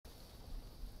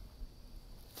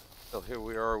So here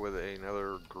we are with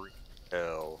another green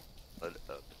L mud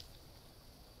up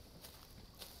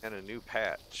and a new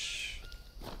patch.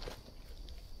 I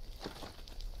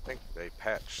think they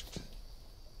patched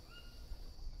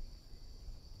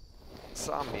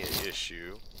insomnia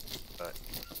issue, but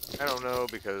I don't know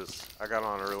because I got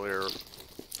on earlier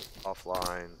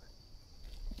offline,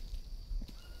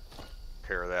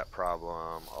 repair that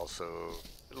problem. Also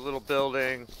did a little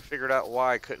building, figured out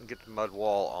why I couldn't get the mud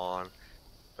wall on.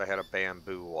 I had a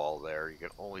bamboo wall there. You can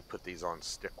only put these on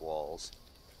stick walls.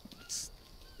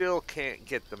 Still can't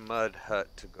get the mud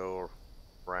hut to go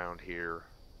around here.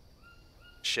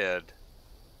 Shed.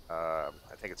 I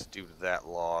think it's due to that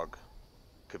log.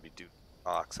 Could be due to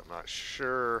rocks, I'm not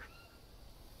sure.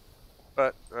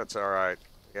 But that's alright.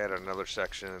 We got another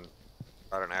section.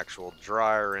 Got an actual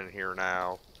dryer in here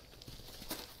now.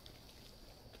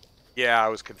 Yeah, I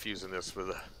was confusing this with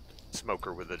a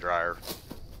smoker with a dryer.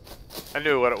 I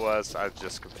knew what it was. I was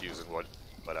just confusing what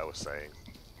I was saying.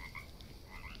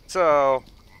 So,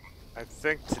 I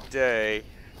think today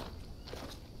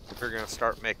we're going to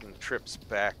start making trips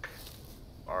back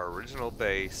to our original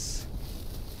base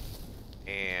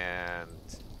and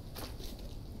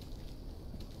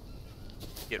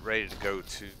get ready to go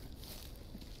to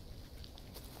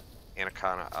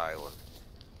Anaconda Island.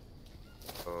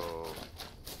 So,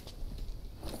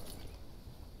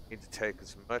 need to take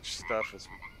as much stuff as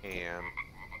we can.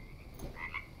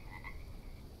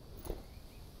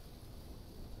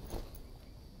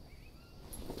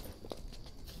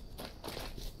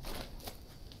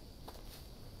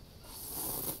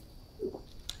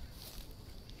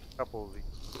 Couple of these.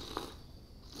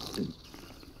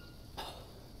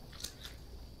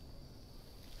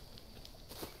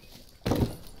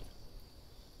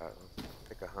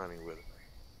 Take a honey with it.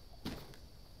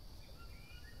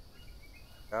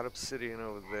 Got obsidian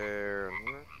over there.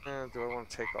 Do I want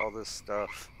to take all this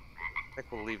stuff? I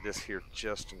think we'll leave this here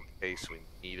just in case we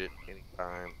need it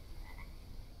anytime.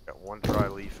 Got one dry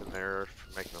leaf in there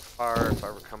for making a fire if I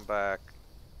ever come back.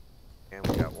 And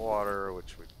we got water,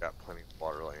 which we've got plenty of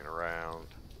water laying around.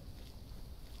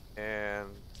 And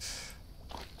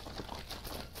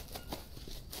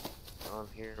on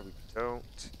here we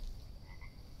don't.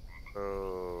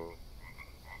 So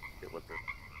get what the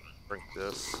drink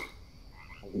this.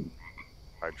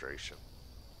 Hydration.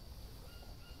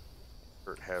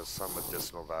 It has some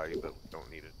medicinal value, but we don't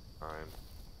need it at the time.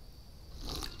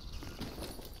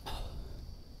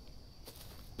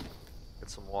 Get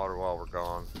some water while we're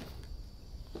gone.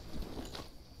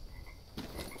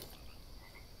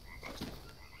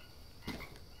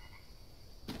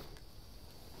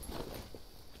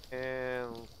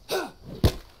 And a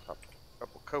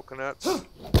couple coconuts.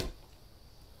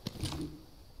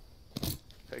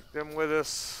 Take them with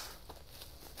us.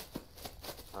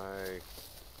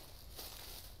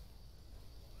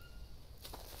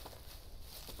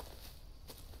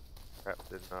 That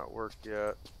did not work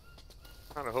yet.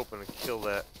 Kind of hoping to kill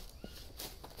that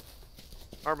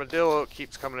armadillo. It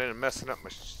keeps coming in and messing up my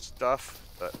stuff,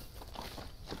 but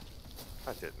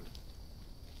I didn't.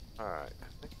 Alright, I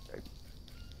think I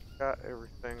got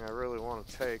everything I really want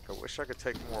to take. I wish I could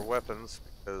take more weapons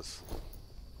because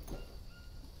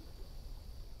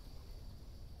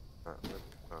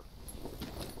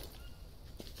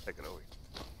take it over.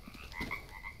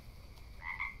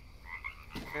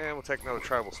 And we'll take another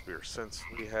tribal spear since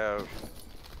we have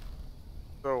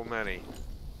so many.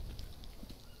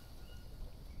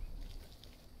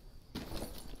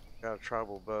 Got a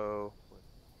tribal bow.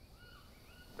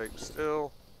 Tape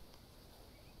still.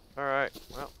 Alright,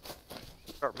 well,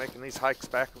 start making these hikes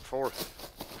back and forth.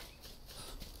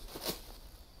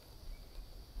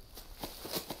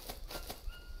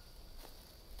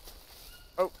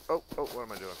 Oh, what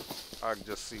am I doing? I can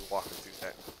just see walking through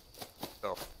that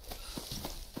stuff.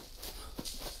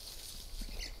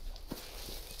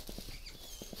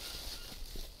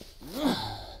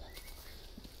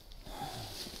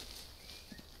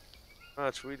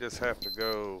 Much, we just have to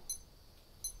go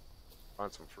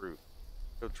find some fruit.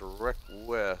 Go direct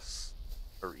west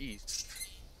or east.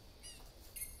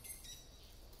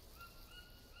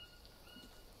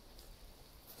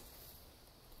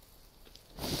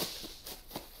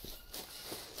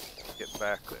 Get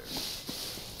back there.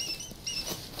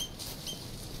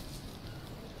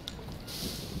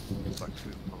 Looks like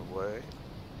food on the way.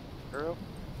 Arrow?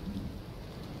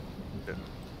 Didn't.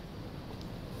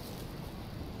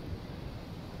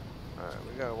 Alright,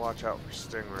 we gotta watch out for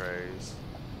stingrays.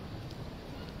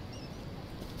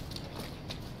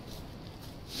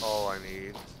 All I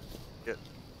need. Get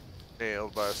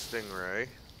nailed by a stingray.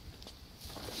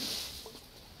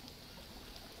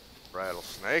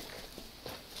 Rattlesnake.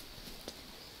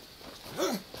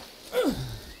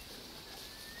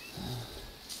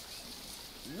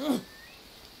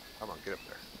 Come on, get up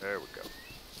there. There we go.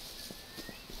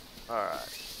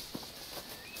 Alright.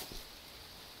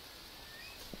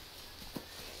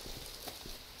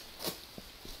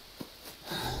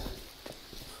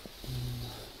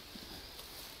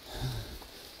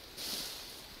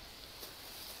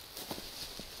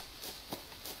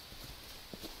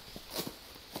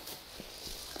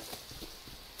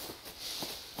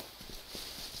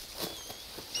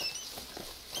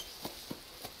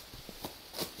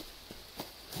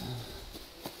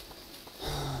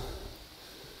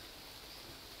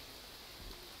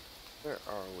 Where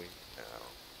are we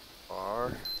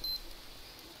now?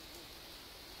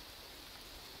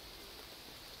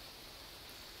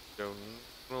 Go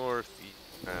northeast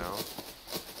now.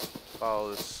 Follow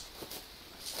this.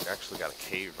 We actually got a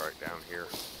cave right down here.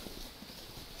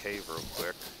 Cave real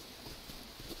quick.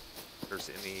 If there's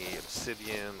any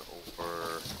obsidian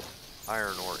or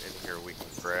iron ore in here we can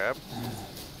grab.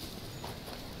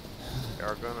 We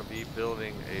are going to be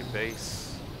building a base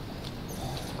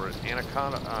for an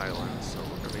Anaconda Island, so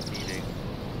we're going to be needing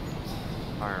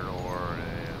iron ore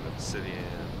and obsidian.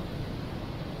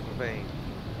 Vein.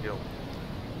 Yep.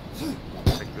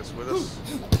 Take this with us.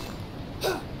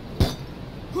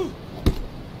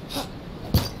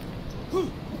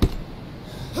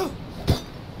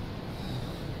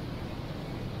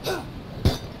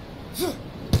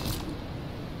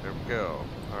 There we go.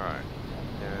 Alright.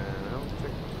 And I don't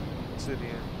think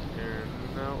obsidian here.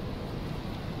 No.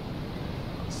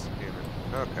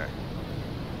 Okay.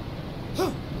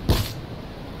 Well,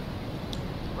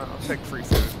 I'll take free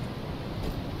food.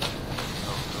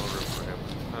 Oh, no room for him.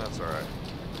 That's alright.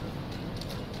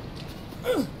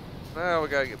 Now we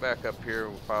gotta get back up here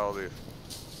and follow the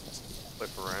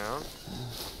flip around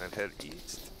and head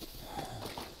east.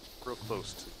 Real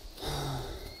close to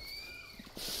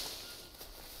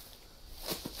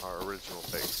our original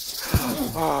base.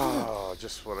 Oh,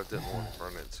 just what I didn't want to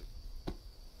run into.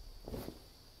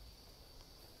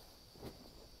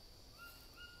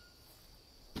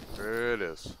 There it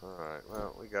is. Alright,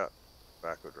 well, we got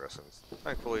tobacco dressings.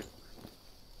 Thankfully.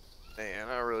 Man,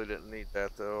 I really didn't need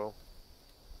that though.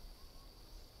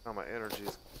 Now my energy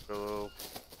is low.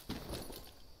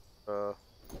 Oh,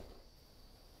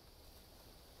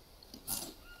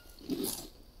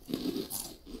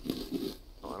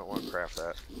 I don't want to craft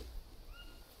that.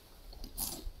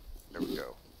 There we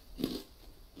go.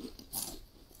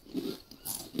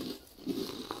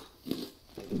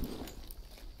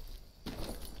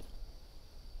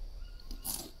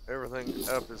 Everything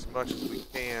up as much as we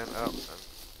can. Up, and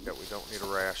yeah, we don't need a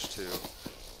rash too.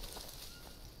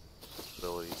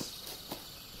 Abilities.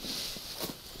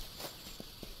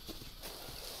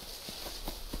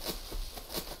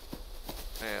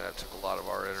 Man, that took a lot of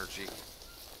our energy.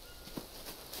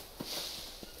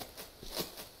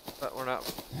 But we're not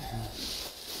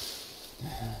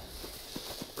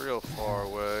real far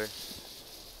away.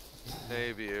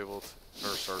 May be able to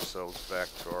nurse ourselves back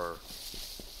to our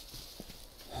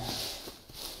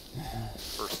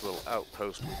first little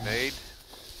outpost we made.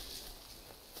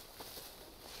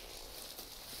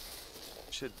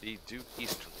 Should be due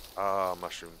east. Ah,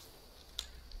 mushrooms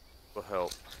will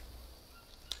help.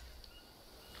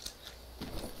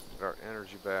 Get our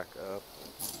energy back up.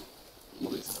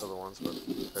 All these other ones, but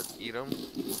let's eat them.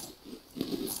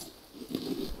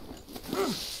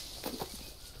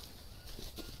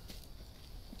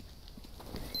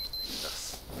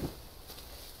 Yes.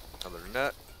 Another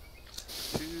nut.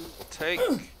 Two will take.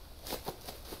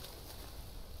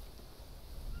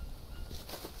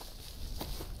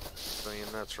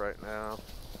 Million nuts right now.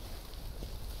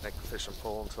 Make a fishing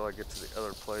pole until I get to the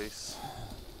other place.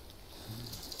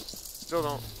 Still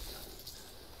don't.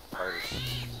 Spiders.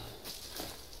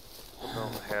 Still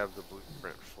don't have the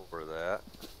blueprint for that.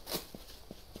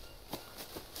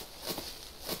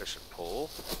 Fishing pole.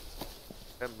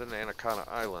 Haven't been to Anaconda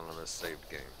Island on this saved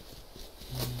game.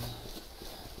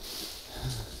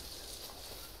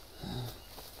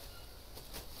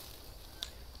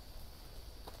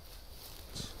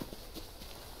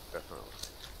 Definitely.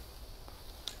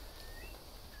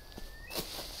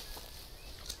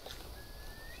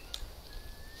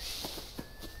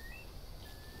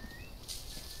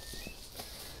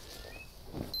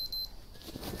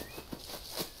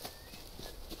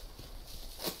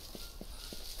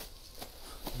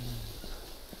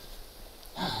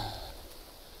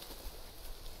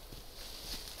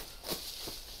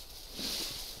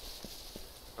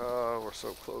 We're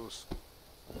so close.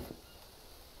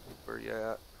 Where you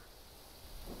at?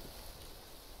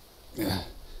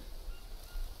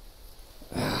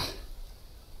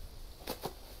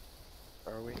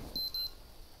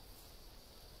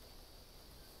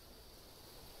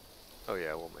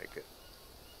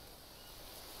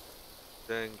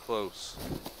 close.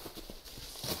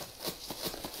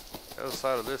 The other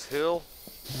side of this hill.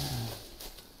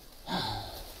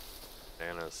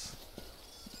 Bananas.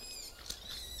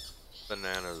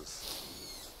 Bananas.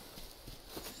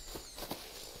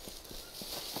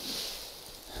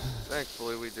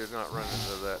 Thankfully, we did not run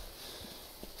into that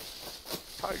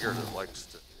tiger that likes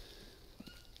to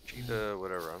cheetah,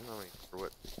 whatever. I'm not even sure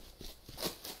what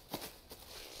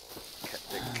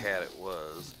big cat it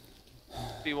was.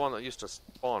 Be one that used to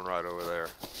spawn right over there.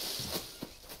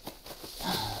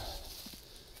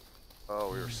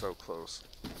 Oh, we were so close.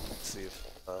 Let's see if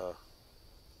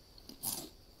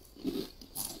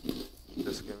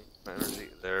this can energy.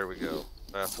 There we go.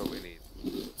 That's what we need.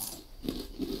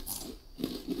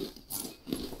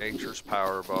 Nature's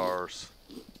power bars.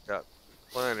 Got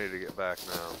plenty to get back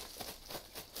now.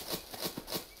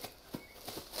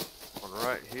 One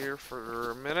right here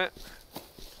for a minute.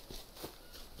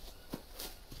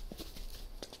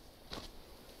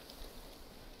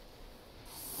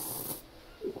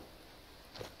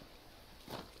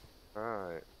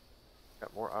 Alright.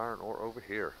 Got more iron ore over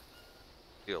here.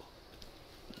 Deal.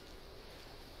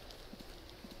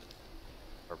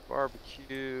 Our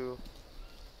barbecue.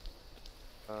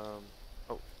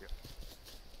 Oh, yeah.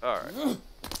 Alright.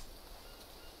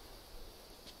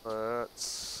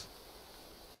 Let's...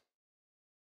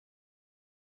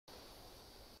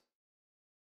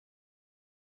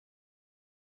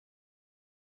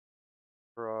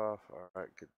 off. Alright,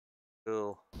 good.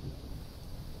 Still.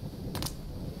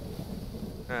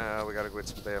 Now we gotta go get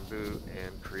some bamboo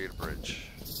and create a bridge.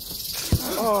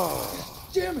 Oh!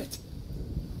 Damn it!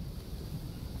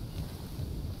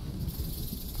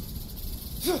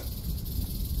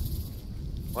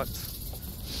 What?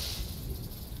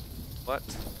 What?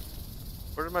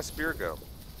 Where did my spear go?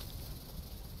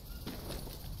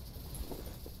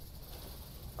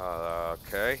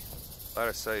 Okay. Glad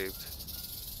I saved.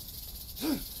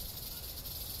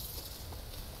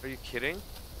 Are you kidding?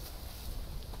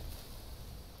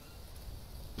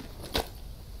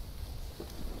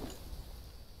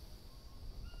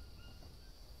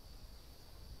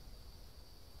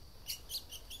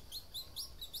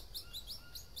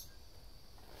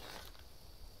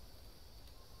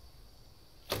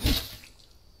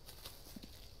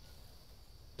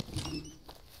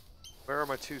 Where are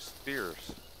my two spears?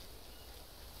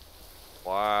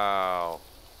 Wow.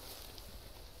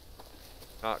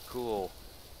 Not cool.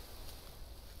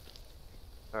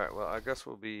 Alright, well, I guess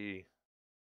we'll be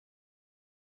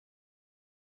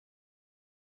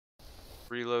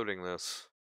reloading this.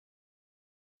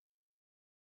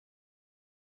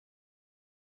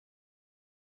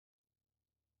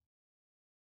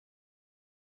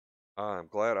 I'm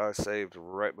glad I saved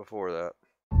right before that.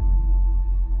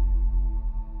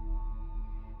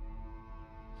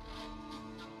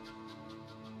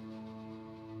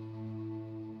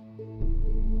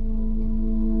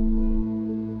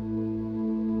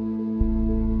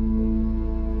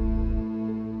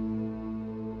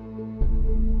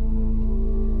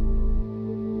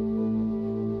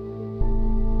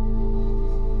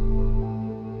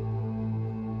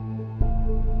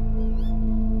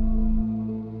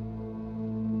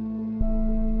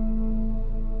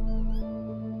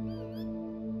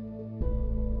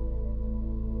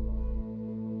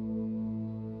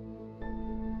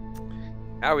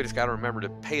 Now we just gotta remember to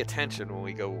pay attention when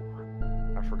we go.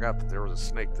 I forgot that there was a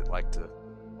snake that liked to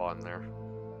spawn there.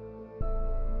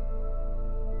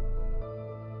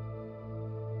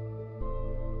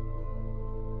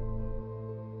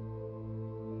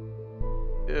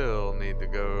 Still need to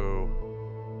go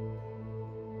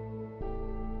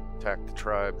attack the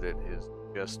tribe that is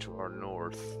just to our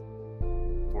north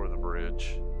for the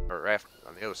bridge, or after,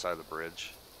 on the other side of the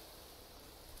bridge.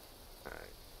 Alright.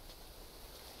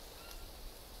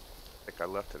 I think I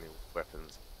left any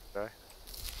weapons. Did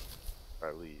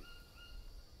I leave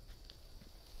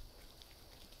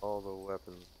all the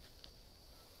weapons.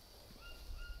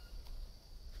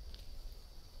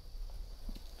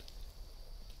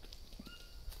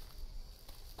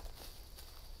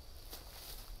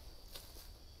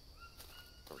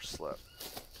 Never slept.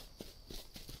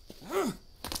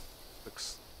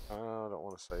 Looks. I don't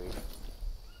want to save.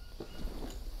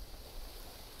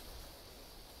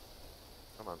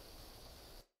 Come on.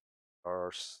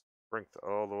 Our strength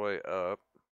all the way up.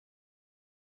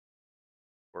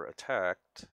 We're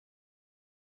attacked.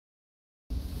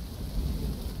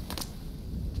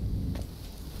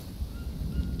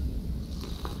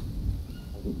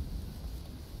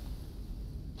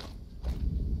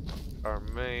 Our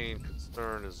main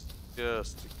concern is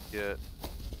just to get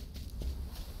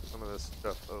some of this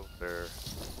stuff over there.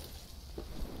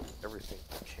 Everything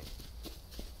we can.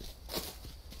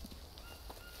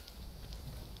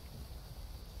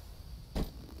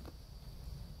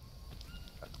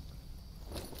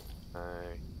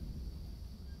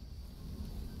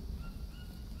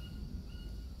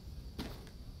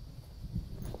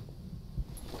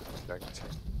 I can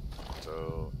take.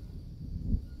 So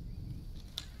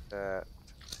that,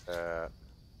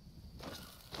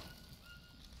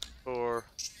 4.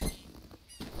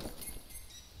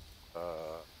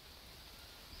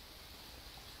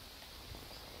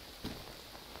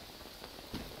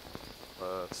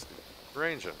 Let's do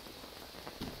ranging.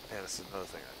 And this is another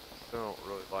thing I don't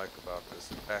really like about this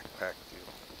backpack deal.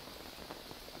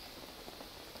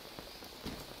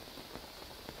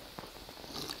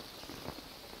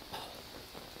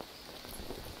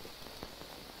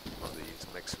 One of these,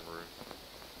 make some room.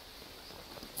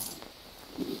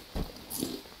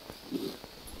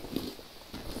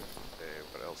 Okay,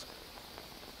 what else?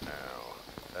 Now,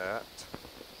 that.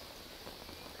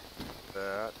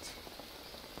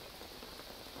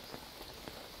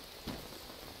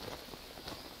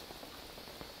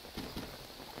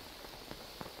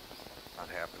 Not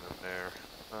happening there.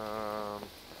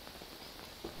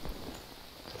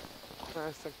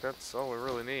 I think that's all we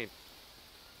really need.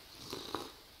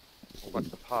 What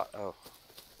the pot? Oh,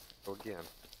 go again.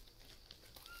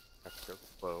 Have to go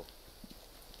slow.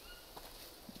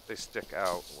 They stick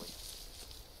out.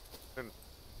 Been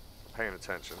paying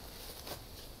attention.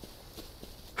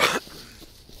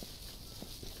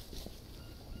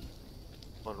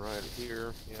 One right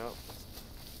here. Yep.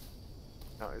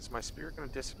 Now, is my spear going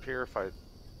to disappear if I...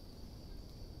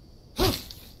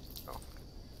 Oh.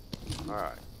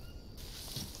 Alright.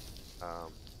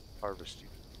 Harvest you.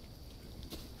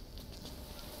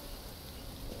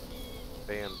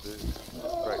 Bamboo.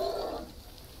 Right.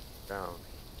 Down.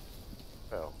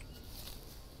 Fell.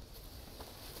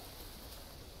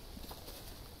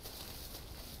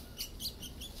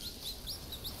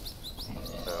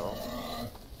 Fell.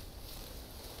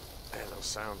 Man, those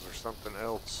sounds are something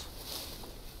else.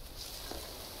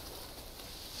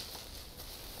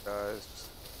 Guys.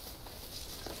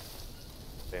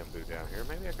 Bamboo down here.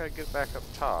 Maybe I gotta get back up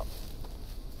top.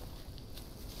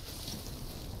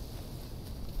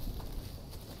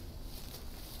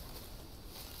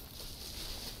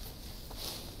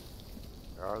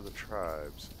 There are the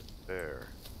tribes there.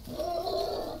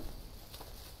 Got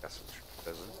some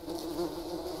resin.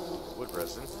 Wood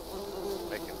resin.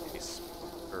 Making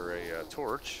a or a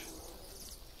torch.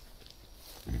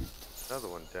 Another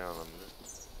one down on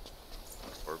this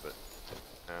orbit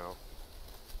now.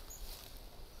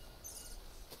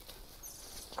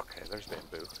 Okay, there's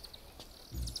bamboo.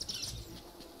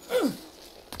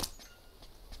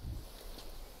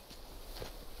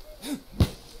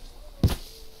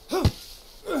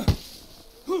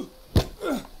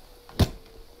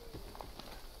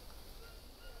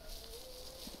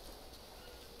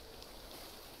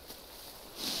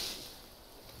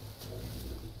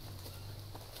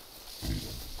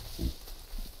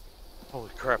 Holy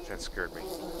crap, that scared me.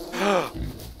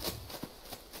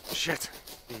 Shit!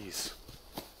 Jeez.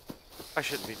 I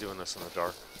shouldn't be doing this in the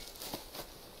dark.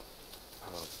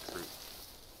 Oh, fruit.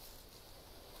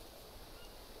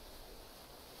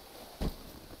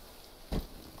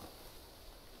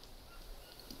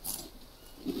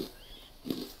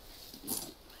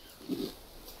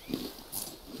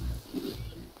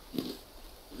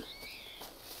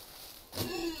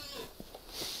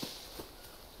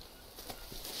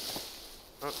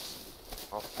 Oops.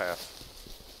 Off path.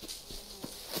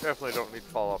 Definitely don't need to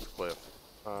fall off the cliff.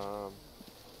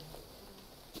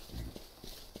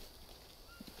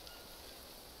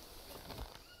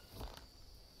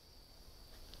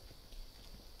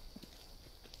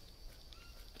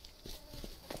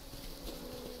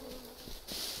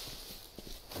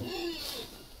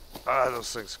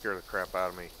 Those things scare the crap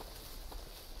out of me.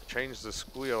 Change the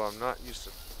squeal. I'm not used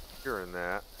to hearing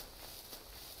that.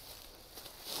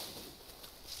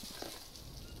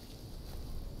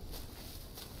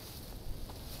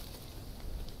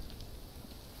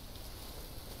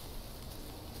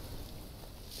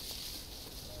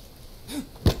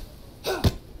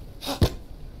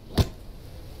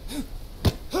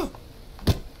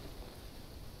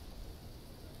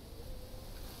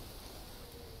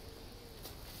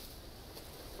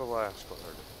 The last one.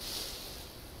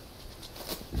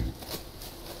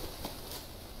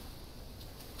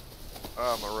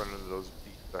 I'm gonna run into those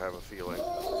beats, I have a feeling.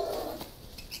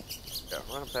 Yeah,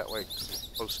 run up that way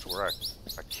close to where I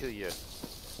kill you.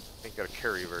 Ain't gotta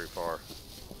carry you very far.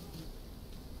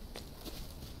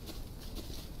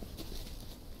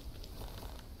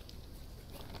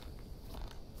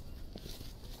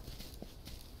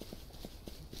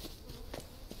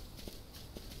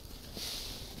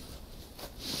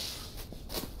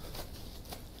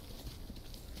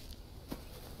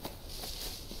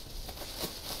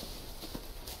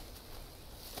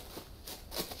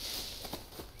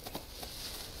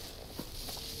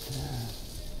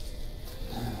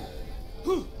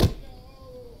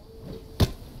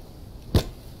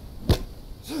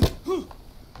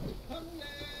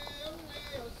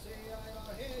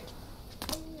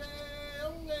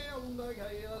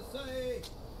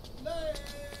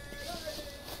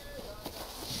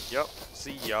 Yep,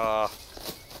 see ya.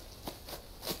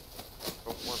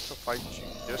 Don't want to fight you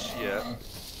just yet.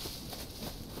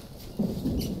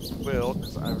 Will,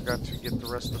 because I've got to get the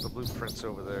rest of the blueprints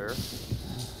over there.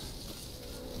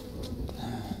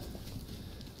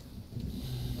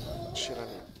 Shit, I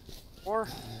need more.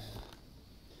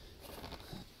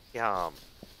 Yum.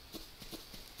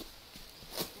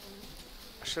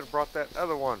 I should have brought that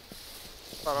other one.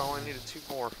 Thought I only needed 2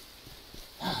 more.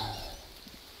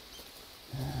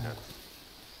 Yeah.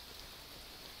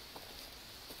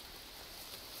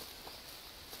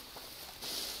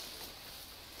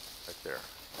 Right there.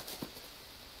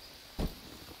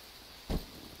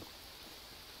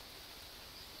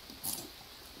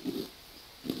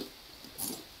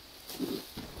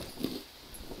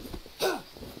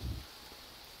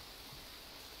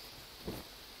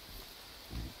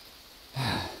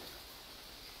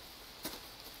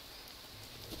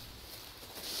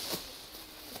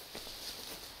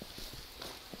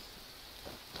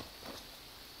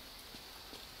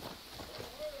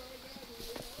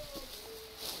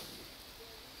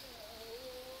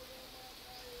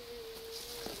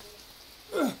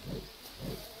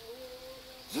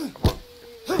 Come on.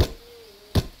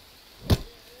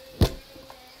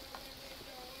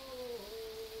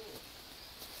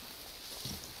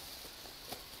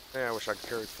 Yeah, I wish I could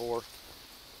carry 4.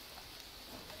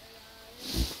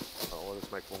 Oh, let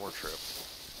us make one more trip.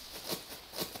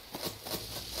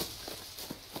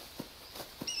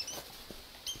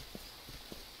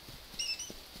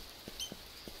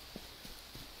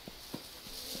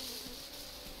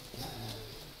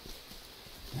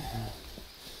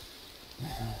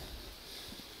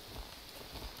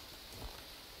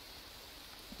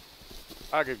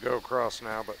 I could go across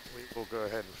now, but we will go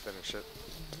ahead and finish it.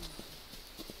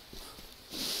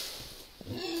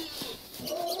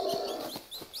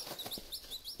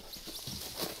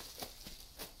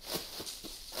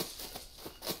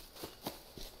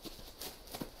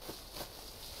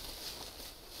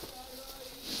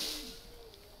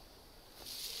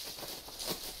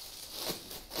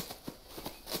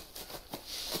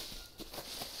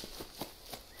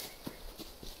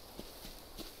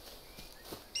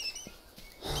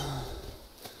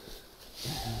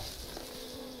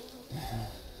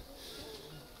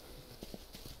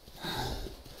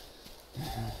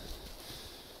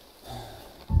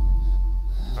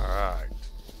 Alright.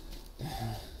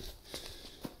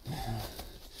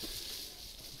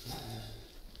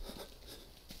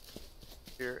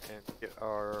 Here and get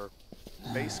our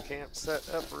base camp set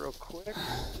up real quick.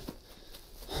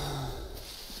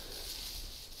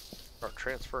 Start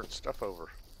transferring stuff over.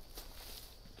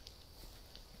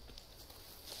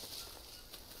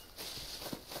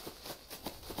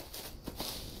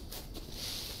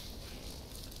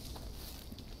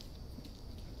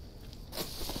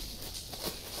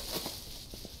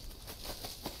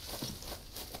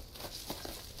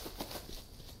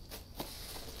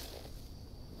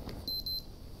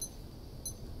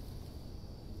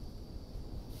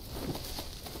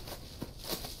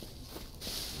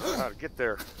 How to get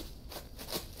there.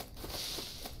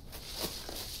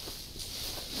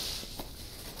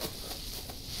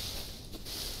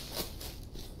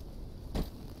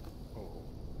 Oh.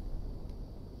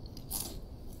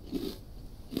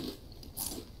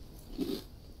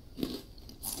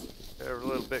 Every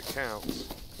little bit counts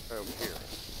over here.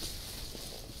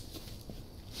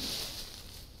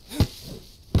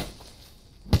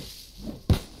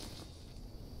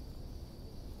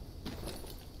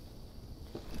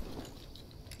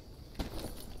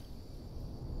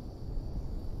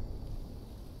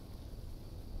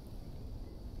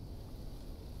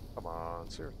 Come on,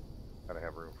 sir. Gotta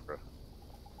have room for a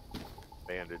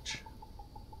bandage.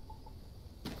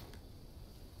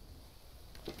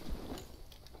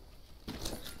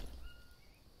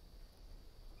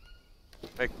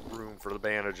 Make room for the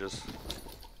bandages.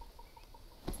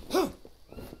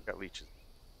 Got leeches.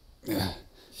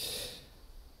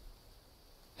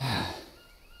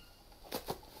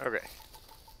 Okay.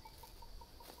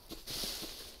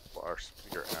 Pull our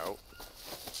spear out.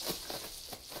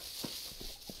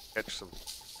 Catch some.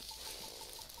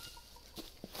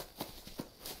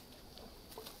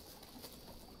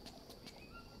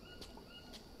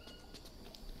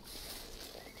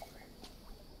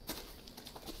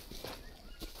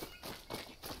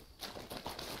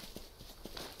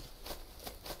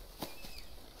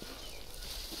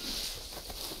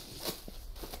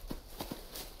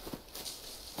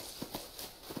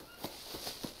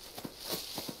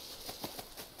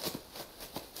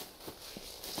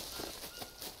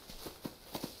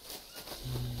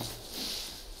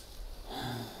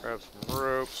 Grab some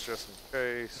ropes just in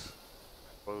case.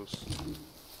 Close.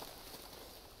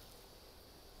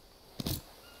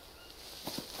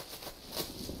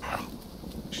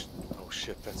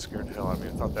 shit, that scared the hell out of me.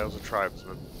 I thought that was a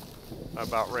tribesman. I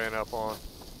about ran up on.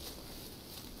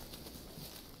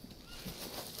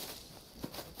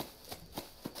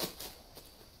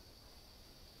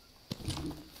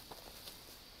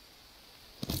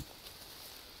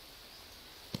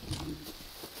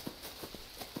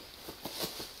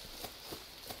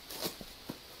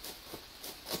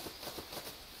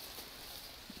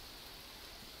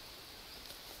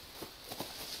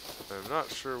 I'm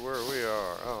not sure where we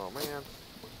are. Oh man,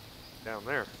 down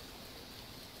there.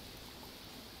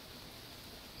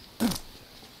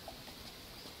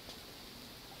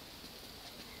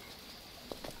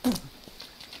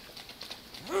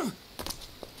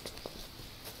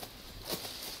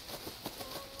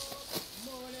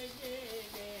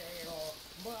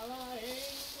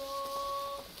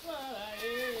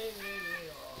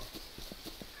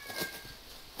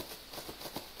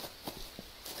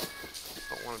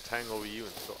 Don't want to tangle with you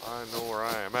until I know where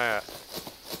I am at.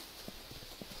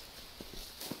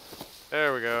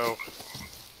 There we go.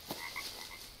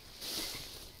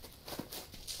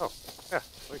 Oh, yeah,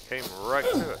 we came right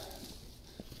to it.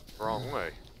 Wrong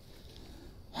way.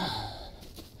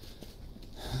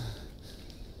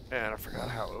 Man, I forgot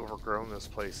how overgrown this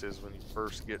place is when you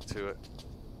first get to it.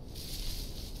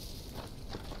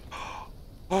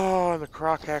 Oh, and the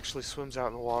croc actually swims out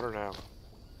in the water now.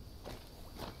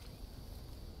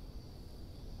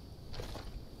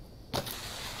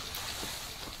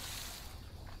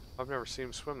 I've never seen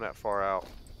him swim that far out.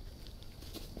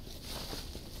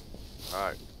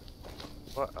 Alright.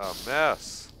 What a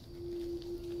mess.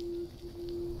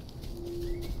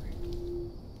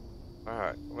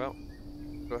 Alright, well,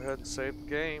 go ahead and save the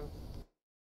game.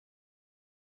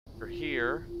 We're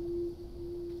here.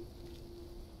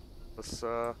 Let's,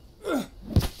 start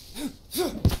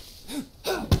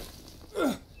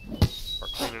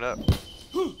cleaning up.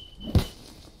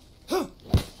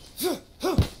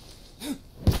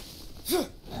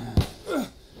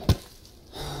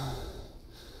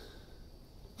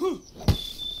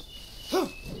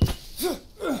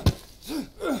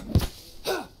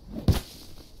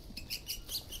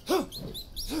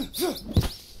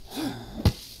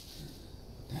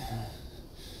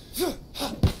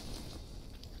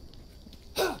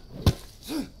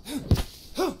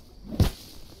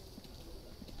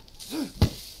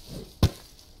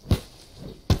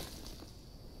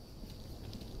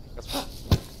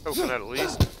 Open it at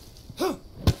least.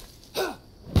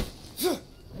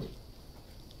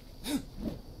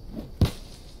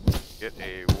 Get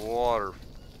a water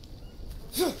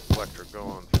collector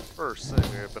going first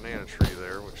thing. We have a banana tree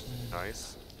there, which is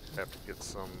nice. Have to get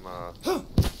some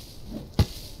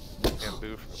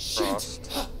bamboo from the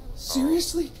frost.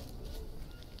 Seriously?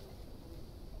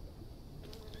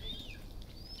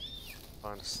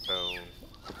 Find a stone.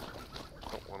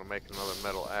 Don't want to make another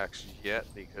metal axe yet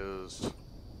because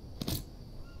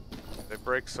they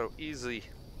break so easy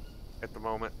at the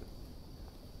moment.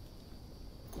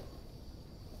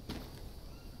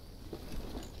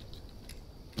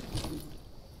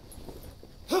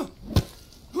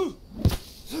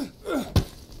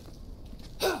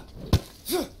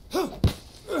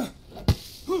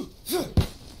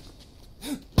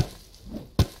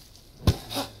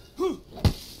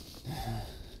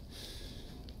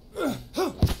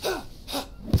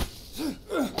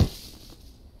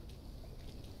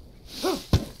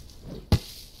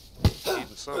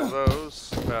 Some of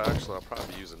those. Actually, I'll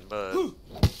probably be using mud on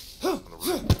the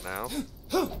roof now.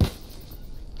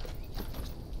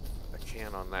 I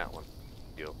can on that one.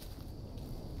 Deal.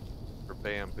 For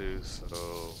bamboo,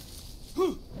 so.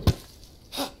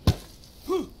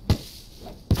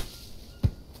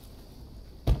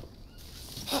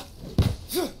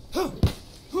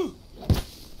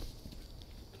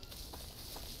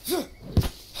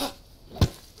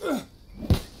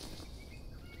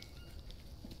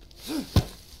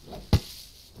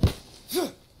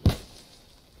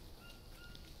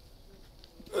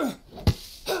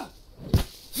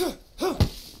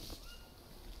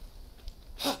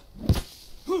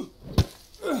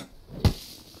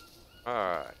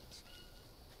 Alright.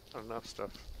 Not enough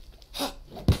stuff.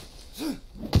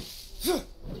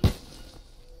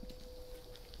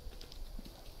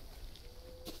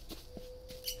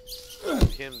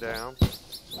 Pin down.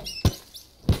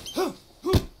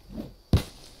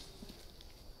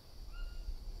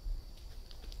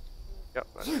 Yep,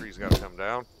 that tree's got to come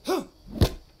down.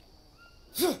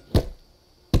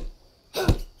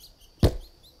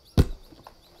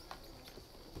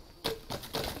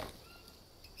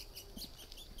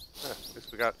 At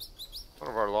least we got one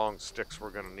of our long sticks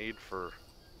we're going to need for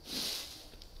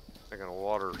making a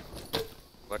water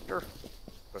collector.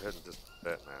 Go ahead and just do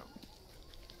that now.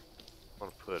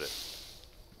 want to put it?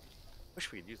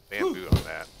 Wish we could use bamboo on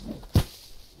that.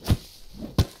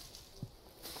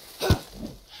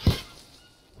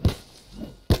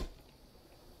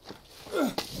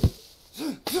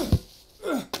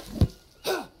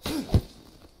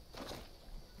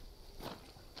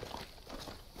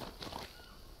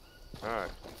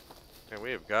 Alright. And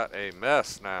we have got a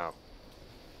mess now.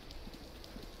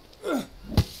 Well,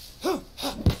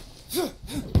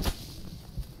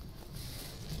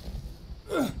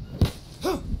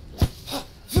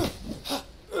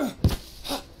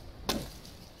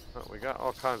 we got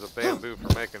all kinds of bamboo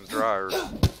for making dryers.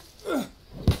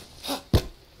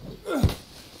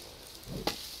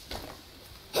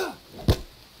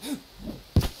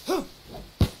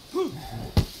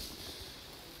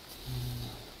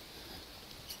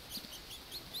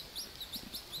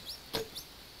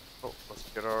 Oh, let's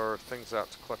get our things out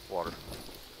to collect water.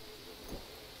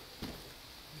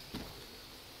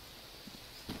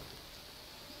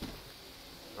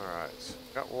 Alright, so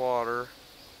got water.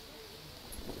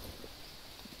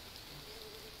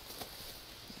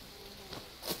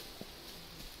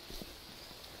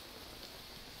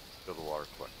 Fill the water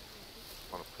collector.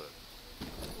 I want to put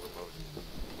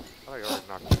I already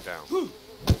knocked it down.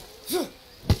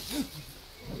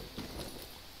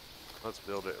 Let's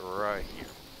build it right here.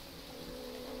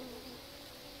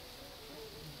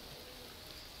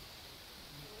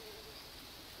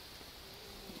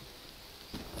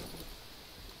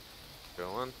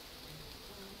 Going.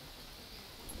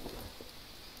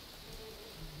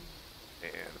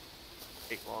 And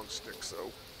 8 long sticks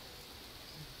though.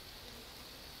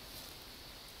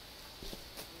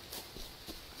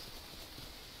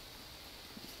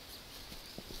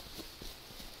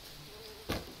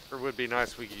 It would be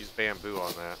nice if we could use bamboo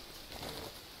on that.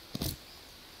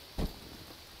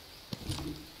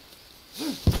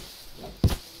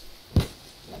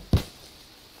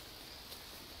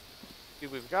 See,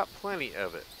 we've got plenty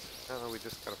of it. Now we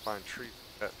just gotta find trees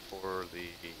for the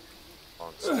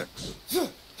long sticks.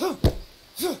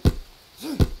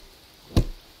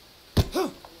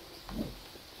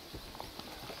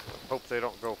 Hope they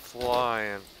don't go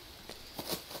flying.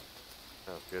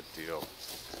 Oh, good deal.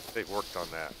 They worked on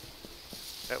that.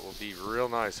 That will be real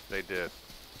nice if they did.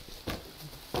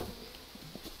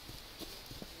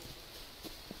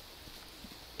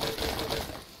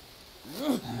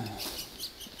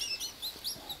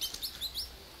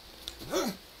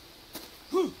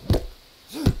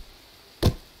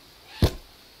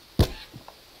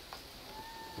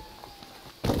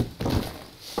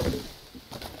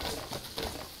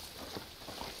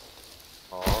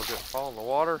 Oh, just fall in the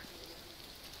water.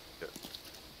 Good.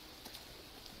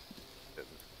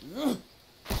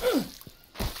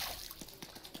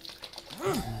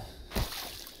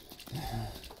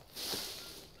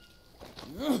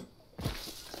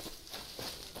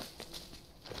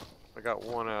 I got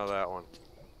one out of that one.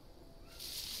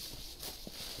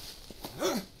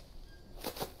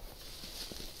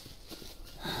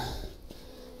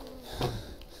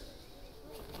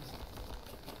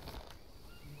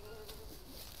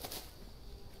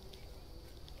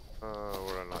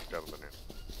 Where I knocked out a banana.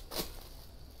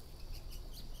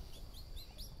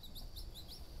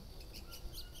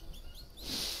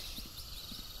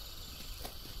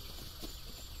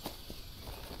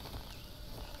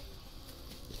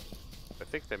 I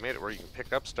think they made it where you can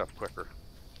pick up stuff quicker.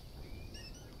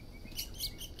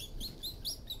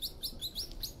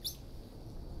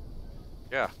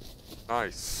 Yeah,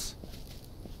 nice.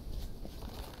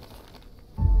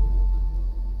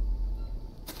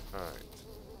 Alright.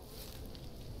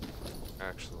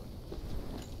 Actually.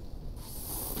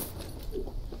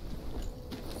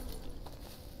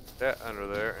 That under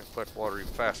there and collect water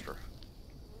even faster.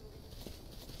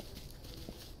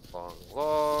 Long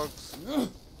logs.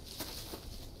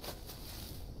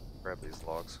 Grab these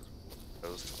logs.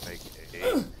 Those to make a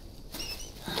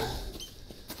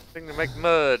thing to make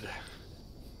mud.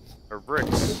 Or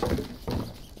bricks.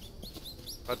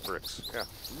 Mud bricks, yeah.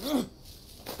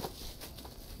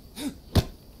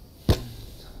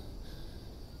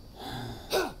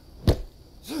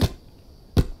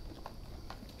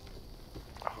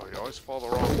 Oh, you always fall the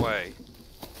wrong way.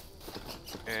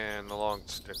 And the long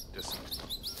stick just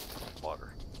water.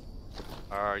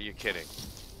 Are you kidding?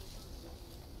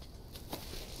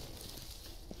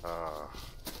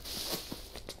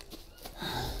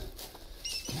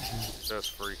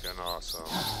 Just freaking awesome.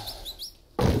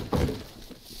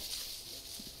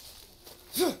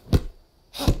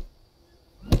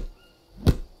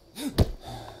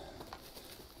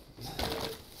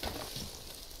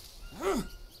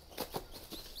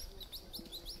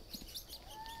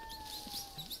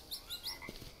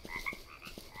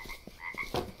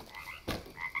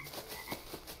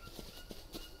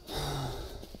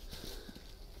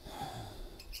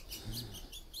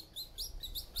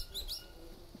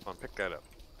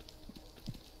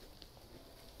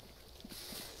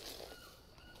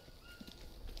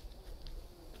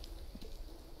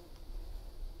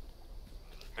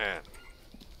 Man,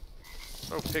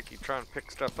 so picky trying to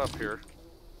pick stuff up here.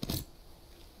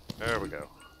 There we go.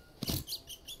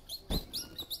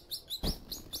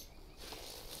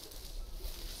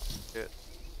 Get.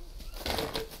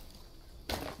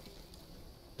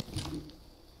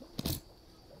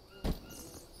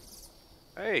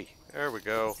 Hey, there we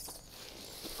go.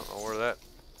 Don't know where that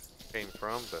came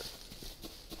from, but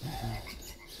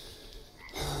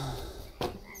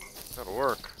that'll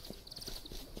work.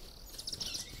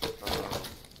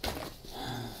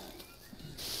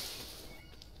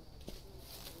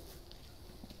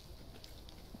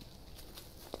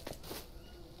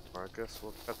 I guess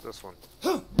we'll cut this one.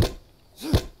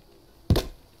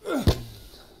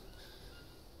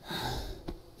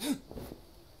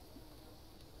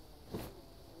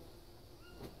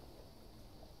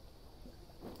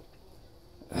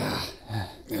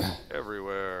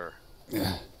 Everywhere.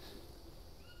 I'm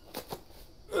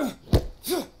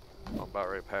about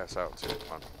ready to pass out too.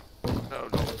 Come on. No,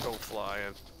 don't go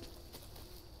flying.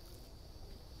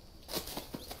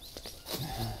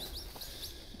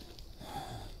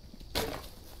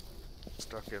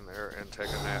 Stuck in there and take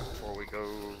a nap before we go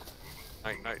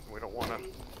night night. We don't want to.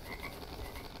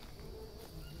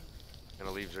 And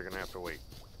the leaves are gonna have to wait.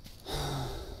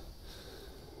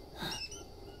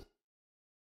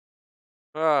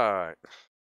 Alright.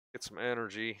 Get some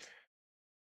energy.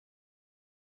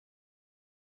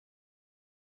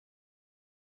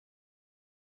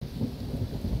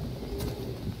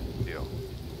 Deal.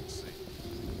 Let's see.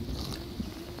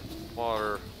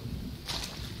 Water.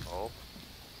 Oh.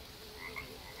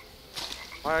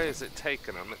 Why is it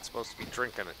taking them? It's supposed to be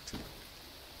drinking it.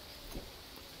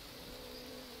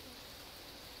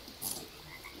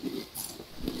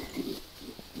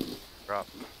 Drop.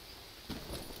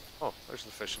 Oh, there's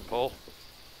the fishing pole.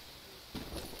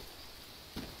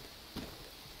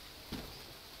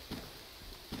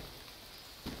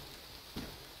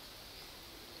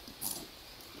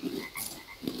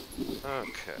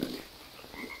 Okay.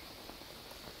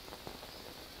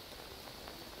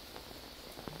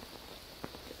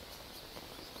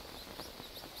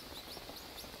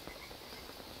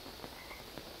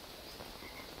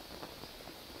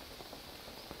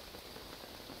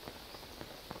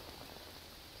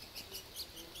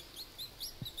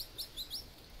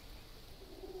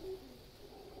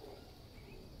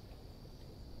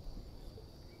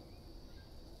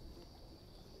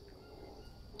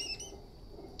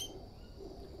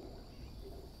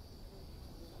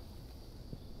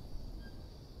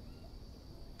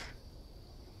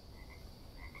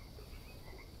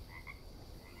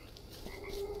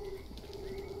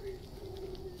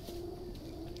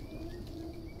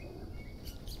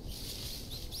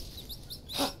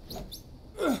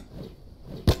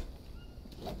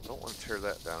 Don't want to tear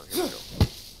that down. Here we go.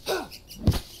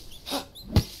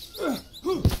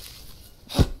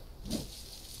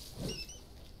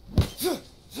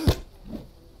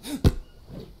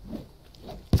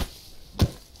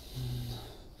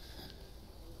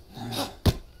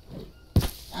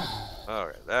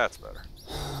 Okay, that's better.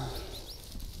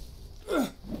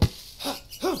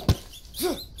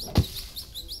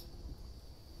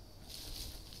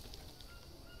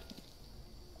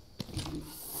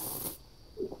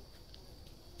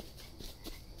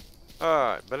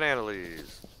 Alright, banana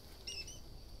leaves.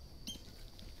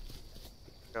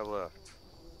 Got left.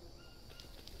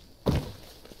 We're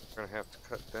gonna have to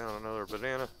cut down another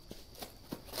banana.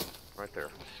 Right there.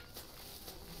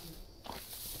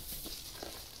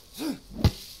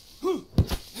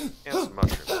 And some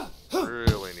mushrooms.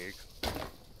 Really neat.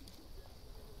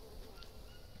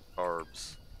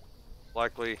 Carbs.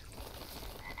 Likely.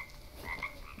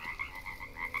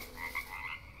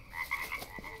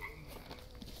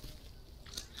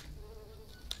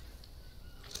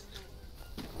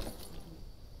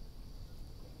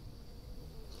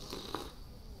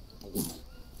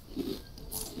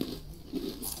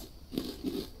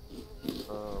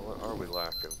 What are we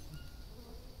lacking?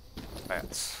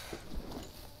 Bats.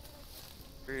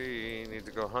 We need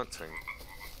to go hunting.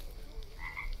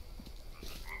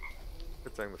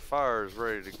 Good thing the fire is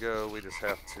ready to go. We just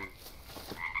have to.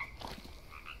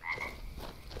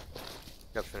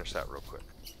 Gotta finish that real quick.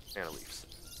 Banana leaves.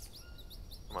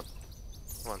 Come on.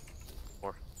 Come on.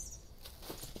 More.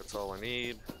 That's all I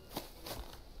need.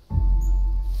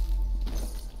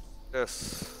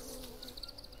 This.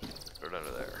 Put it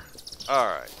under there.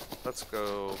 Alright. Let's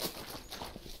go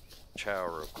chow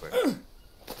real quick.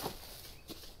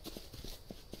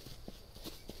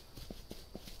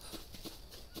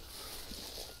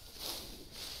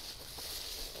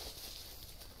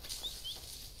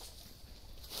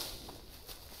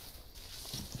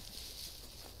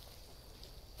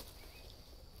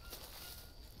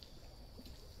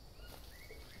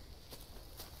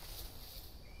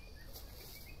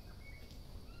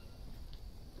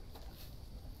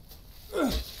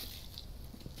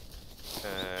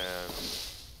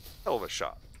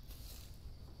 shot.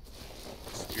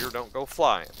 Spear don't go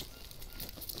flying.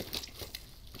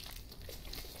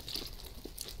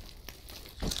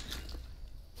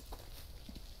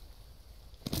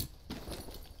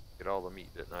 Get all the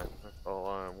meat, didn't I? That's all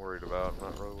I'm worried about. I'm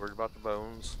not really worried about the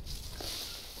bones.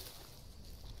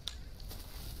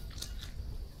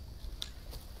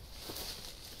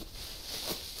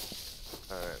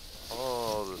 Alright,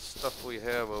 all the stuff we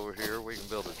have over here, we can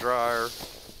build a dryer,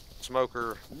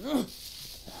 smoker,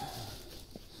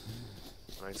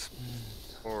 nice,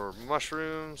 more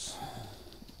mushrooms.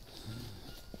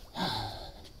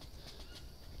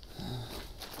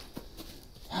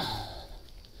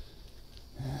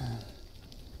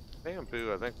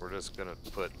 Bamboo, I think we're just gonna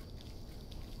put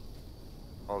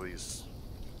all these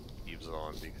leaves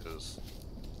on because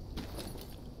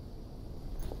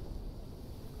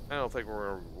I don't think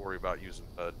we're gonna worry about using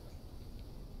mud.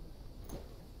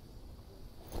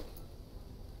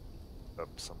 Up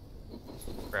some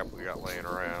crap we got laying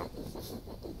around.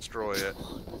 Destroy it.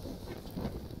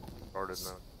 Started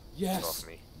to Yes. off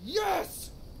me. Yes.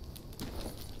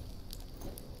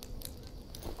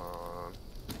 On.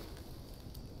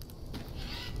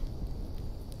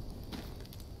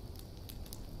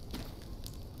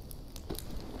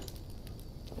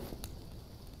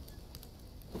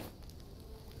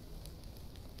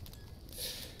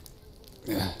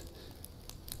 Yeah.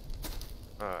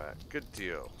 Alright, good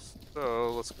deal.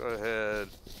 So let's go ahead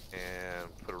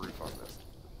and put a roof on this.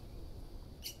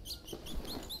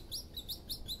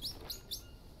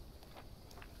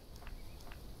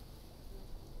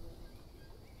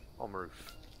 Home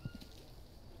roof.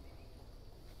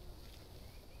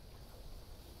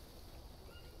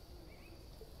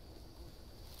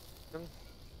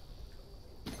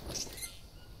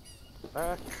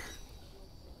 Back.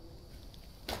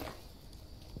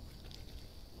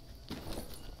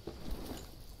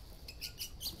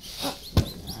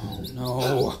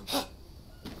 No.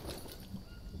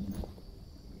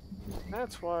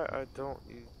 That's why I don't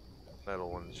use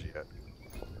metal ones yet.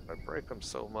 I break them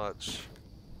so much.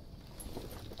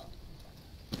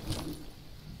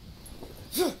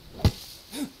 There's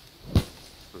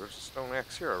a stone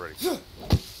axe here already.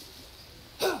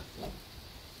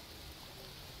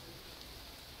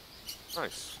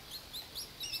 Nice.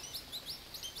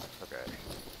 Okay,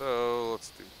 so let's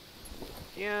do it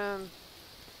again.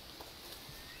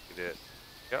 Get it.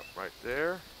 Yep, right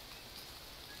there.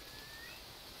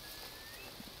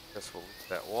 Guess we'll leave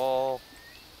that wall.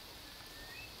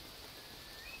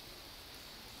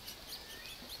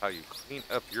 How you clean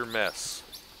up your mess.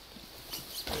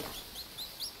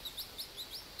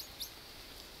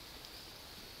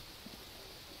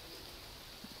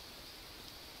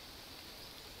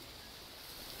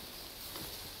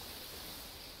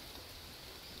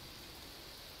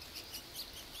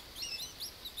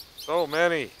 So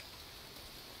many.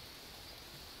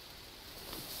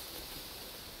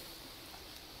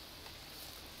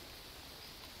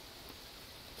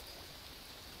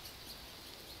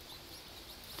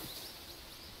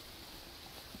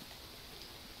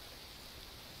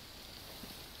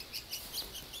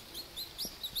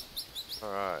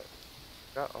 Alright.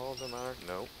 Got all of them out?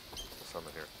 Nope. There's some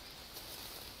in here.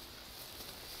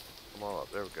 Come on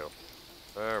up. There we go.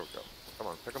 There we go. Come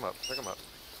on, pick them up. Pick them up.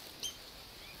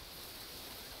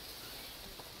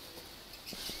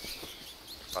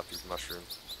 About these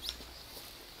mushrooms.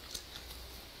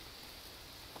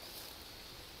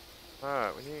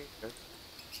 Alright, we need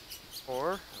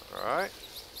more. Alright.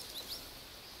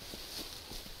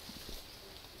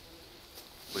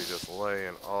 We just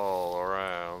laying all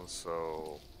around,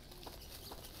 so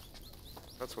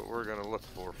that's what we're gonna look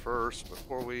for first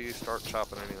before we start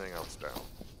chopping anything else down.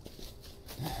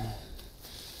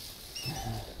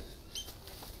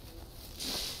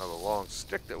 Now the long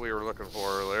stick that we were looking for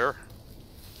earlier.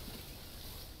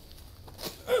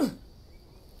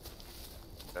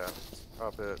 Yeah,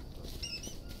 chop it.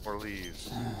 More leaves.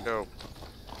 Go.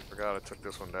 Forgot I took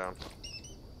this one down.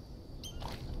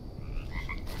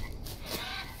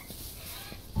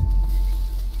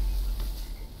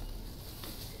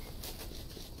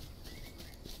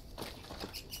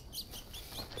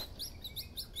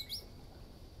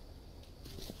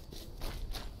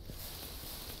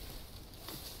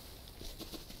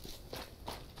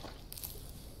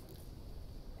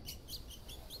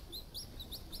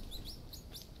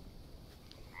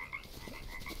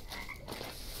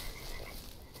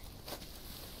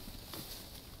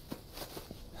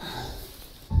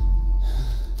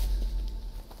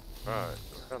 Alright,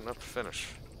 got enough to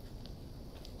finish.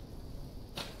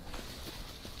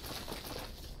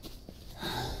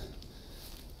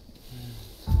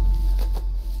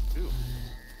 Ooh,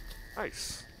 nice.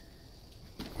 Nice.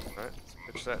 Alright, let's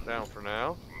pitch that down for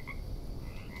now.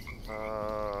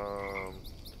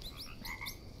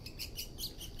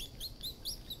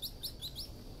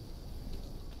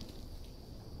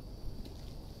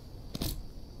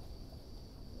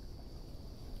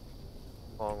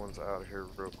 Long ones out of here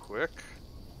real quick.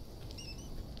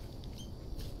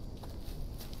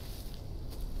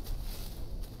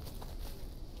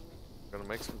 Gonna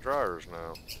make some dryers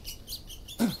now.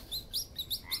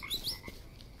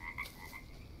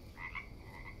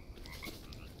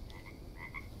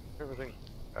 Everything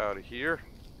out of here.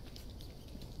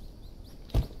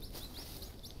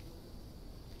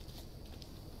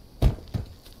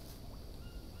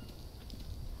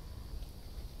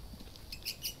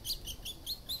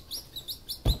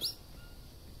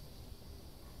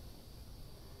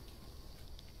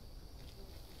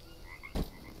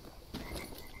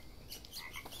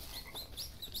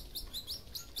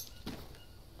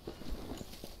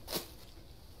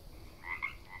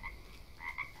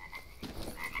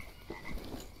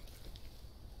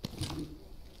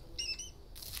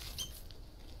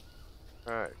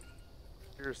 Alright,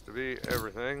 appears to be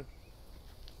everything.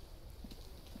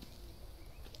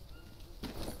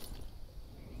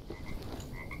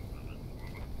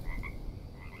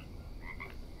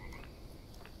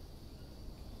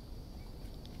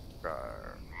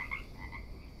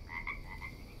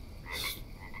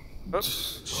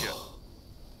 Oops, shit.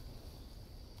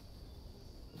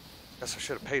 Guess I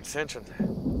should have paid attention.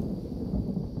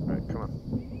 Alright, come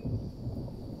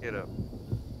on. Get up.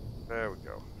 There we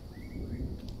go.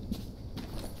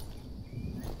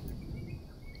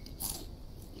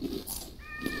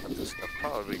 This stuff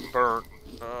probably burnt.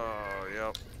 Oh,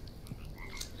 yep.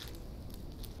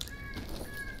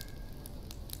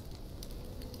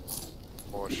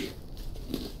 Bush.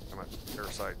 Come on,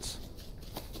 parasites.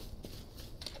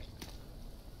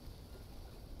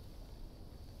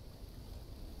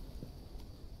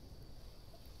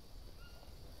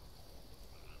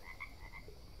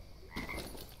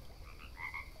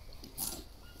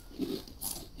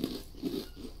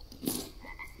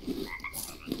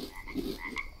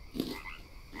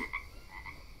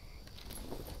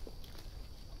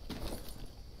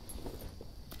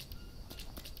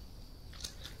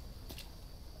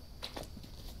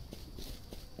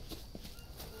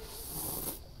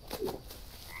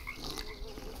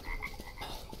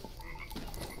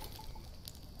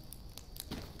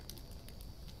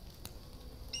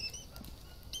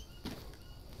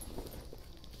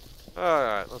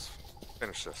 Alright, let's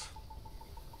finish this.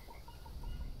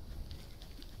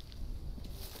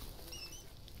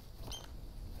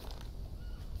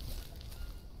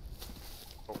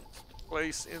 Oh,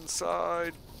 place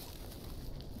inside.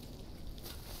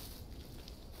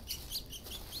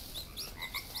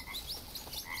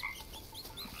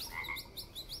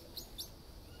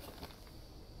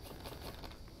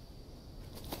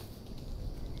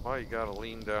 Well, you gotta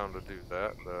lean down to do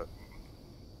that, but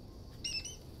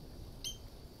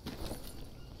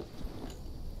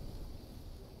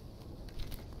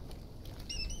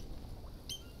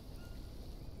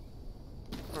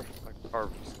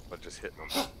by just hitting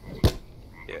them.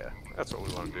 Yeah, that's what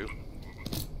we want to do.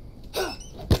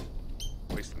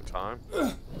 Wasting time.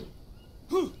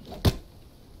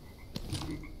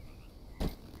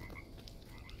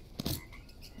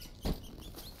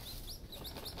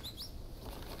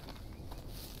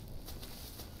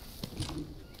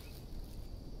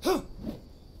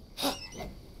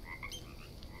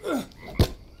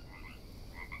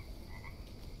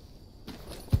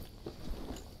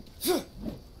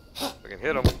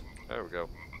 Hit them. There we go.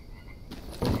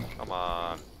 Come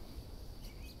on.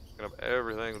 Pick up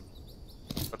everything.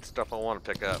 That's stuff I want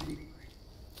to pick up.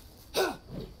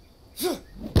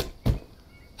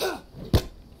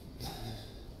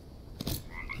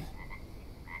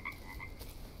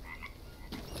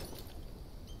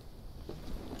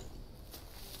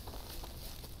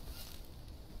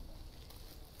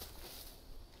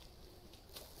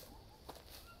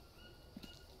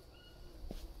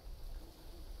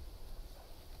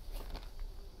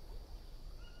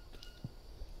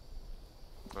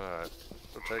 Alright,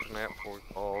 so take a nap before we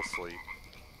fall asleep.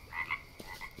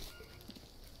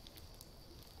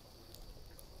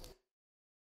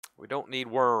 We don't need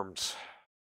worms.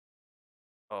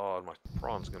 Oh, my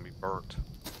prawn's gonna be burnt.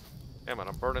 Damn it,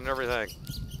 I'm burning everything.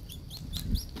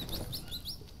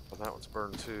 Oh, that one's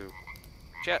burned too.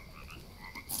 Shit.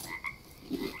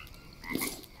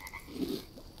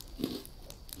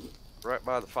 Right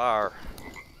by the fire.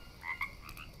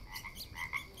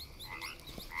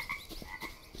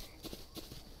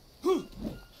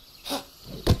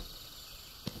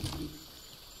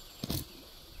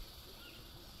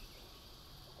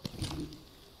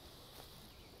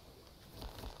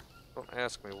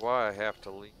 ask me why I have to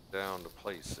lean down to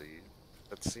place these.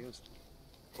 That seems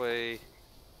the way.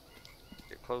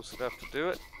 Get close enough to do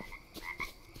it.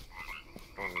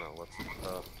 Oh no, let's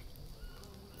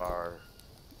fire.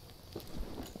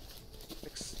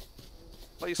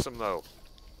 Place them though.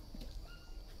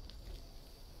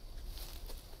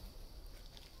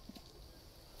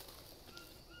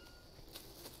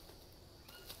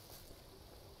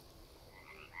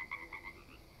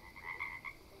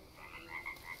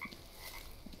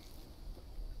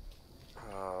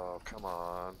 Oh, come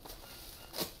on.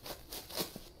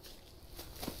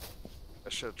 I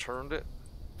should have turned it.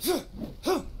 I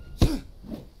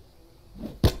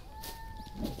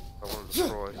want to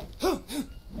destroy.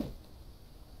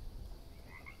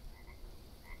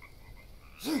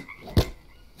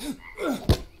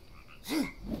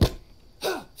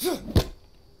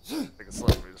 I think it's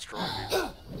letting me destroy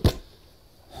people.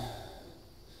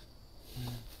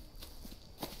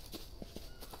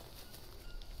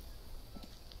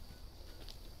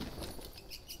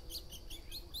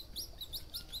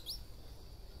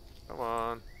 Come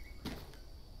on.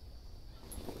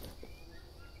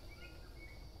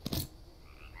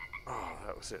 Oh,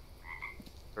 that was it.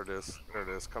 There it is. There it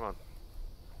is. Come on.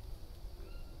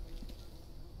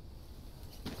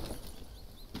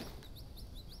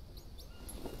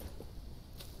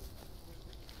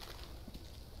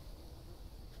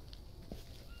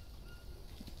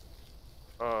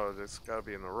 Oh, it's got to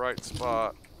be in the right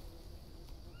spot.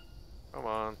 Come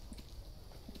on.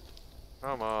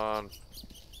 Come on.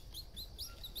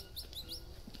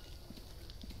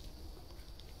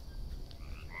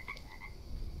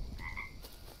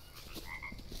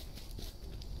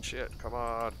 Shit, come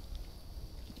on.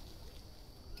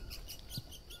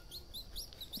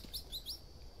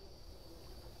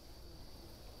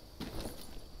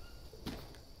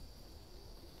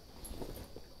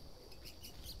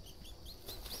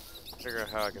 Figure out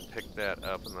how I can pick that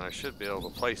up, and then I should be able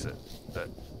to place it. But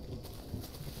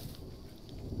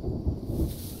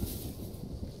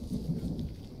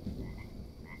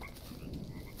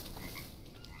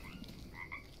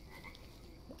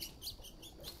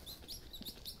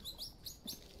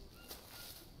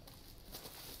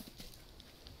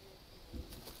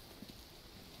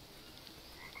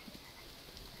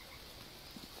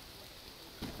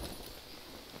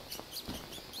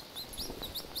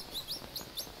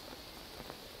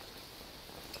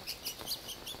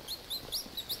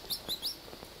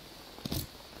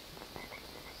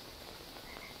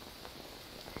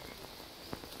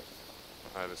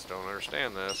I just don't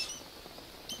understand this.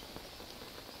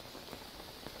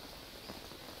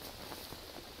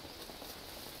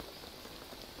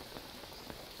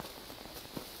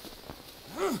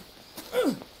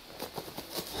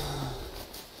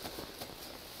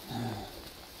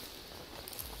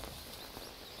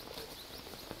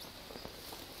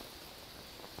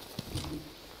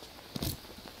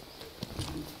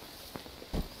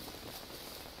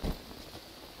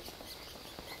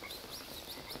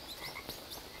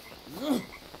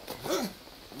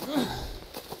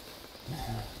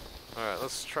 Alright,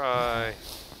 let's try.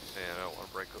 Man, I don't want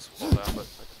to break this wall down, but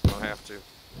I don't have to.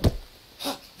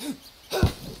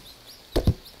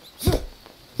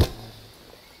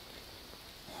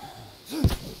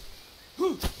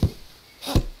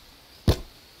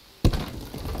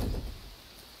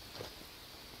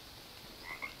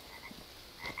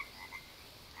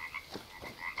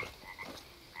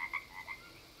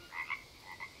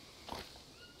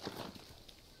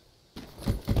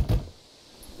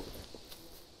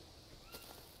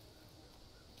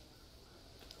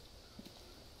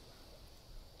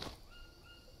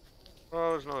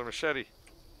 Oh, there's another machete.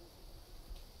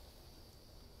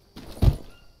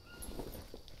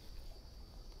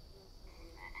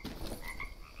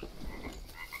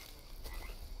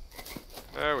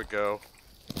 There we go.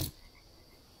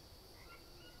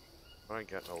 I ain't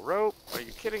got no rope. Are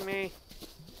you kidding me?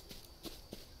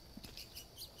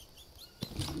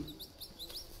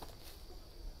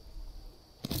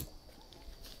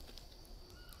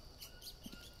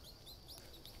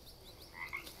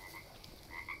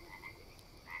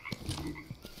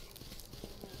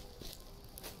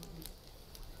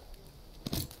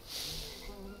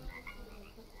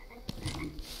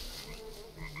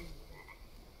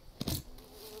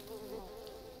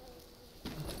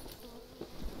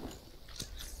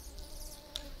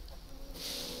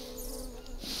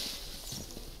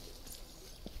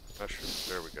 Mushrooms,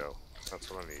 there we go.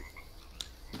 That's what I need.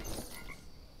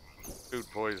 Food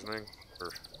poisoning.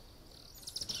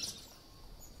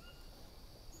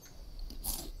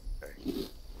 Okay.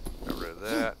 Got rid of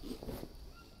that.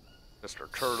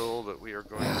 Mr. Turtle that we are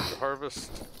going to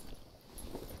harvest.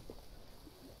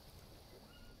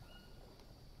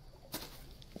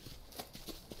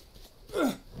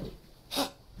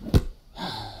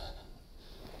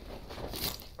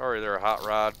 hot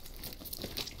rod.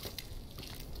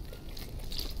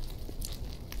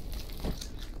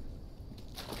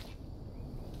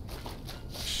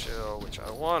 Shell, which I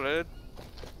wanted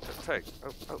to take.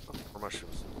 Oh, more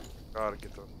mushrooms. Gotta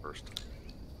get those first.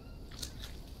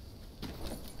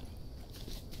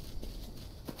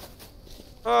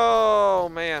 Oh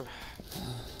man,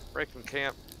 breaking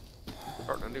camp,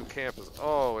 starting a new camp is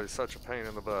always such a pain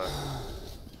in the butt.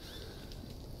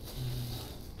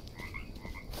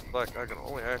 Like I can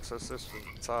only access this from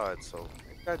the side, so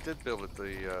I think I did build it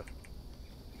the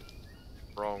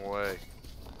wrong way.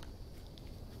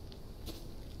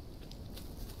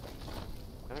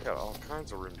 And I got all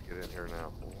kinds of room to get in here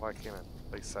now. Well, why can't I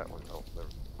place that one? Oh, there.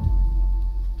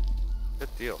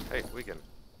 Good deal. Hey, we can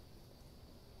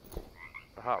put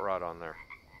a hot rod on there.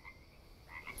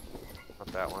 Not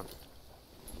that one.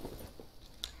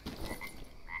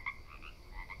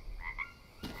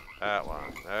 That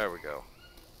one. There we go.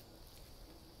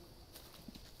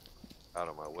 Out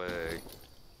of my way.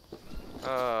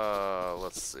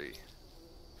 Let's see.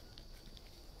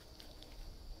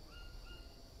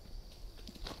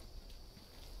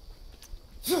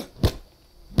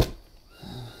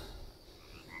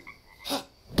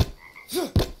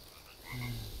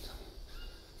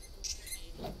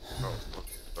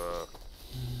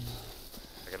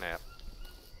 Take a nap.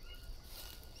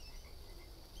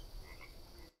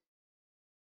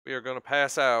 We are going to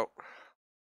pass out.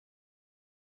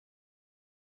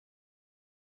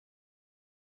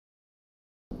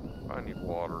 I need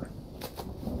water.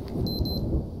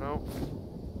 No.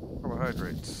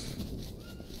 Carbohydrates.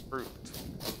 Fruit.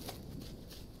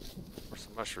 Or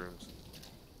some mushrooms.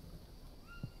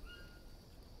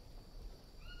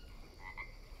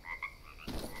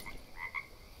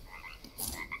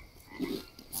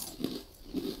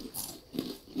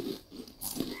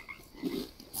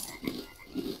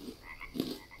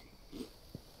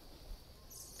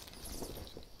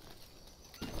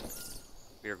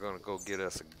 We are going to go get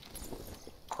us a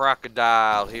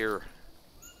crocodile here.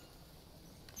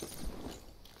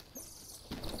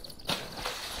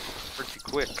 Pretty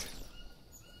quick.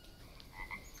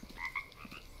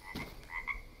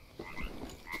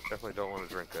 Definitely don't want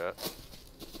to drink that.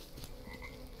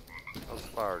 How's the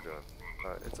fire doing?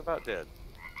 It's about dead.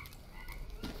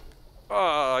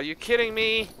 Oh, are you kidding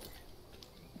me?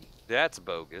 That's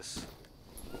bogus.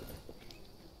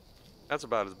 That's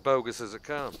about as bogus as it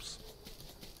comes.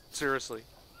 Seriously.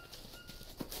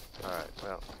 Alright,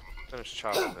 well, finish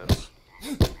chopping this.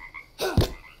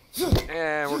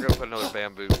 And we're gonna put another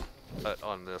bamboo hut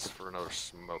on this for another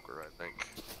smoker, I think.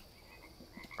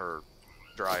 Or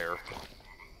dryer.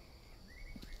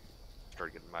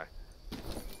 Start getting my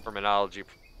terminology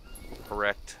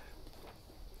correct.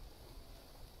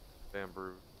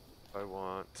 Bamboo. I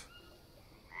want.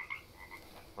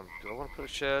 Do I want to put a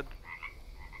shed?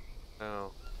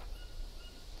 No.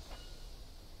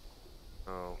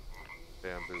 No.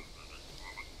 Bamboo.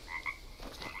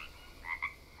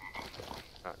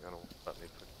 Not gonna let me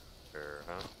put it there,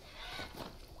 huh?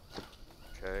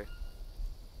 Okay.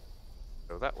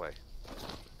 Go that way.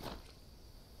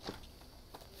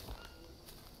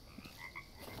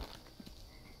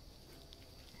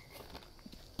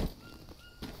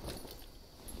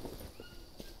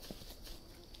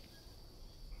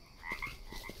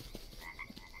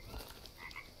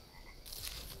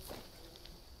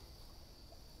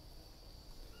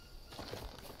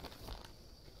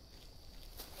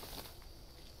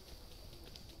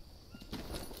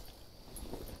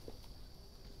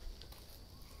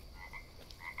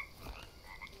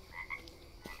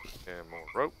 And more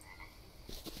rope.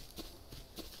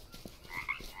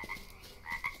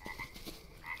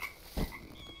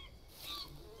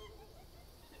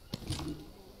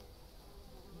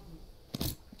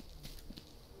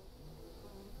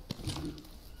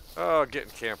 Oh,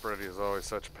 getting camp ready is always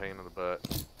such a pain in the butt.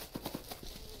 I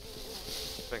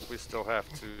think we still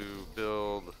have to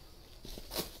build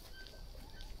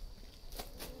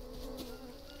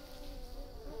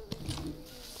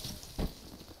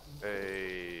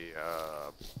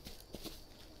a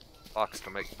box to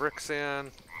make bricks in.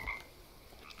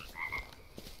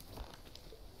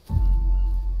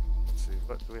 Let's see,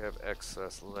 what do we have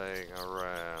excess laying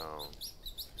around?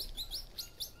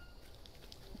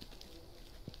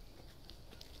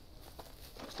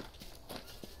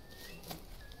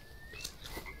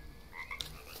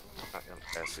 Not gonna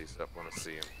pass these up when I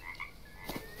see them.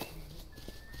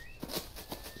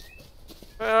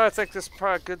 Well, I think this is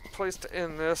probably a good place to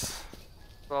end this.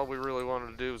 All we really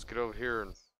wanted to do was get over here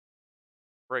and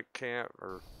break camp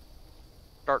or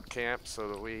start camp so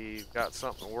that we've got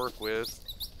something to work with.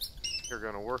 We're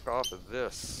going to work off of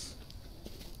this.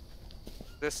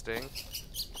 existing.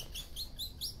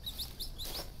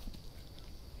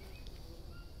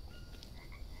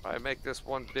 I make this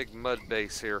one big mud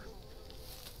base here.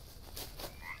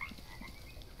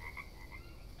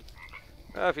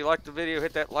 If you liked the video,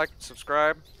 hit that like and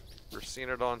subscribe. If you're seeing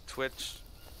it on Twitch,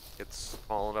 it's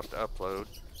small enough to upload.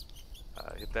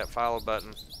 Hit that follow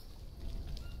button.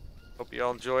 Hope you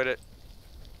all enjoyed it.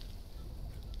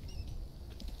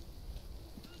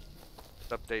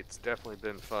 This update's definitely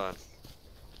been fun.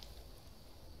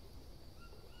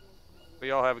 But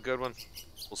y'all have a good one.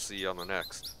 We'll see you on the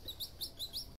next.